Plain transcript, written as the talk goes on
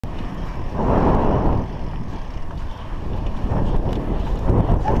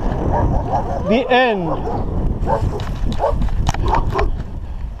the end.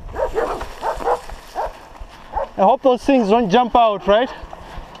 I hope those things don't jump out, right?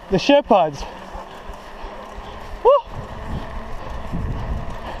 The shepherds. Woo!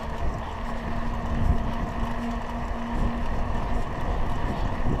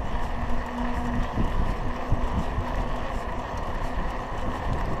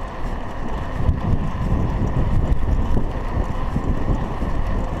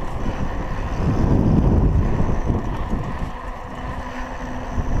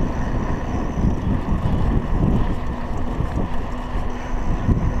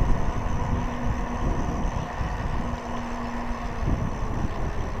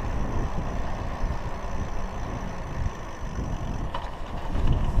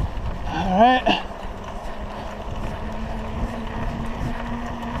 Alright.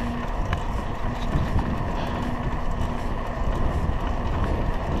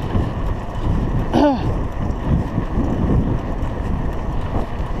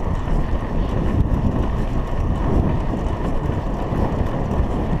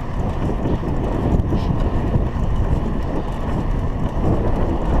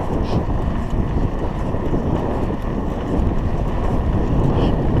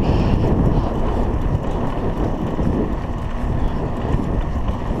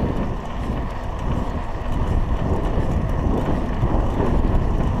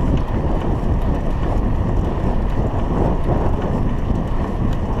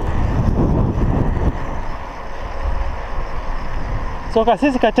 So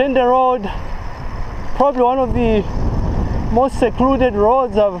Kasisi-Katende Road, probably one of the most secluded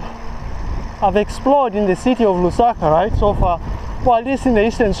roads I've explored in the city of Lusaka, right, so far. Well, at least in the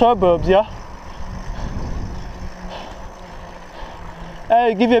eastern suburbs, yeah.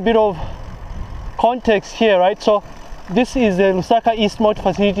 I'll give you a bit of context here, right? So this is the Lusaka East Motor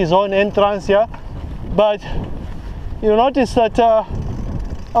Facility Zone entrance, yeah. But you'll notice that there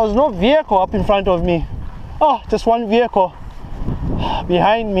was no vehicle up in front of me. Oh, just one vehicle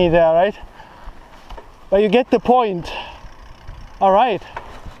behind me there, right? But you get the point. All right.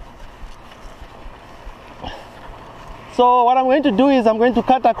 So what I'm going to do is I'm going to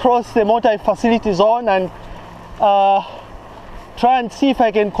cut across the motor facility zone and try and see if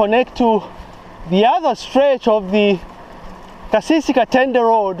I can connect to the other stretch of the Kasisi-Katende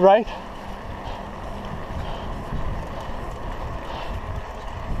Road, right?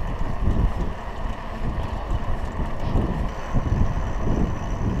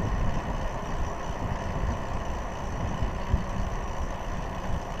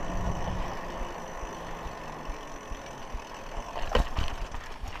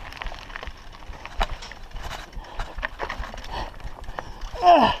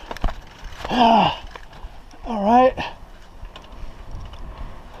 All right.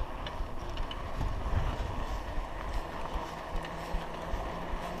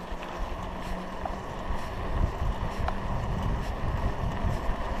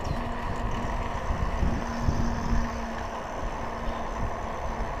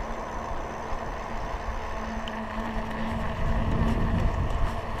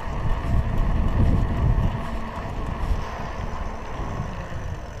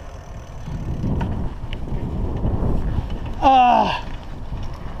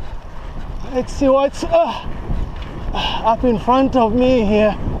 Let's see what's up in front of me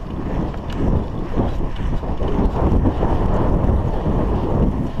here.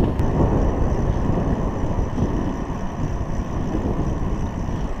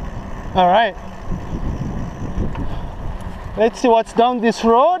 All right, let's see what's down this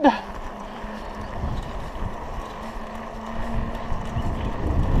road.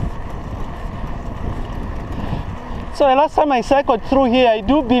 So the last time I cycled through here, I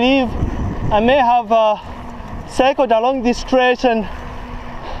do believe I may have cycled along this stretch and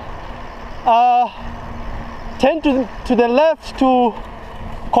turned to the left to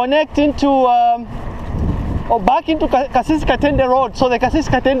connect into or back into Kasisi-Katende Road. So the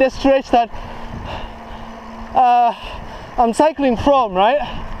Kasisi-Katende stretch that I'm cycling from, right?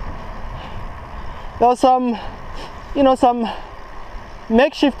 There was some, you know, some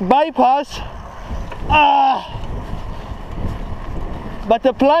makeshift bypass. But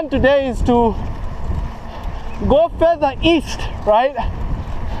the plan today is to go further east, right?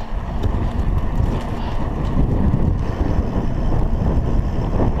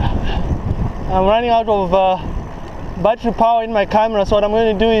 I'm running out of battery power in my camera, so what I'm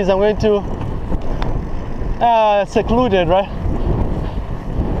going to do is I'm going to secluded, right?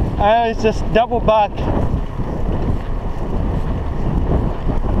 It's just double back.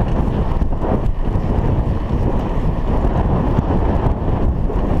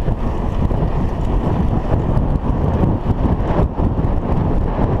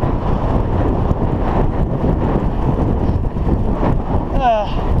 So,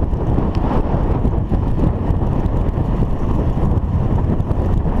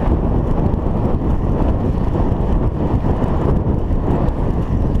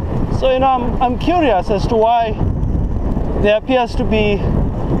 you know, I'm curious as to why there appears to be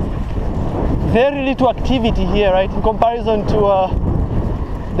very little activity here, right, in comparison to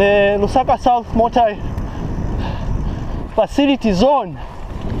the Lusaka South Motor Facility Zone.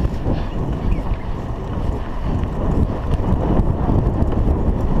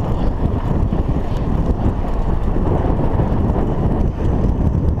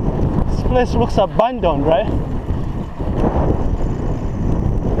 This place looks abandoned, right?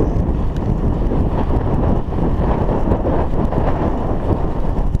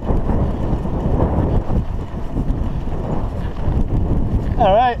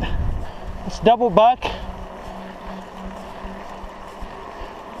 All right, let's double back.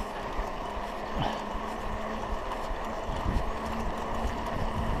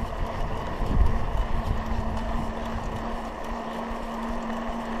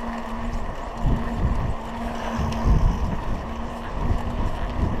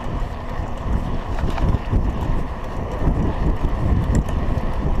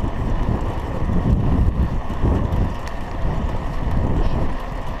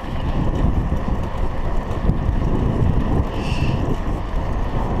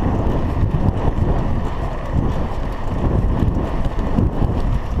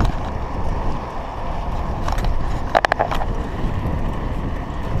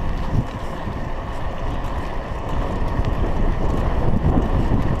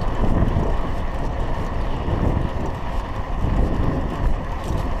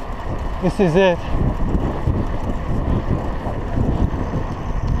 This is it.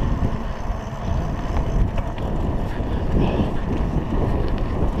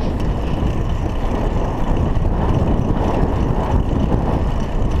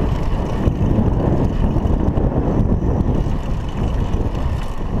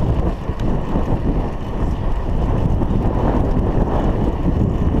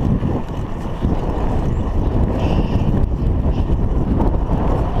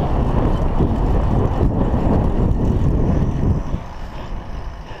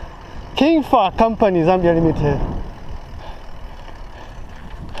 Kingfar Company Zambia Limited.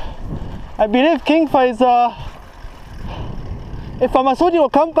 I believe Kingfar is a pharmaceutical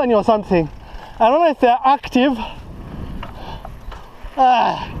company or something. I don't know if they're active.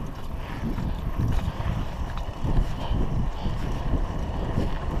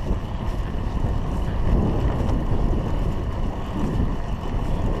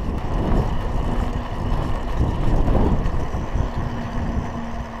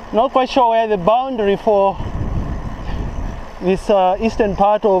 Not quite sure where the boundary for this eastern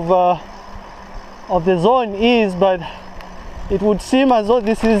part of the zone is, but it would seem as though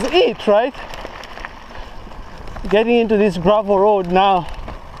this is it, right? Getting into this gravel road now.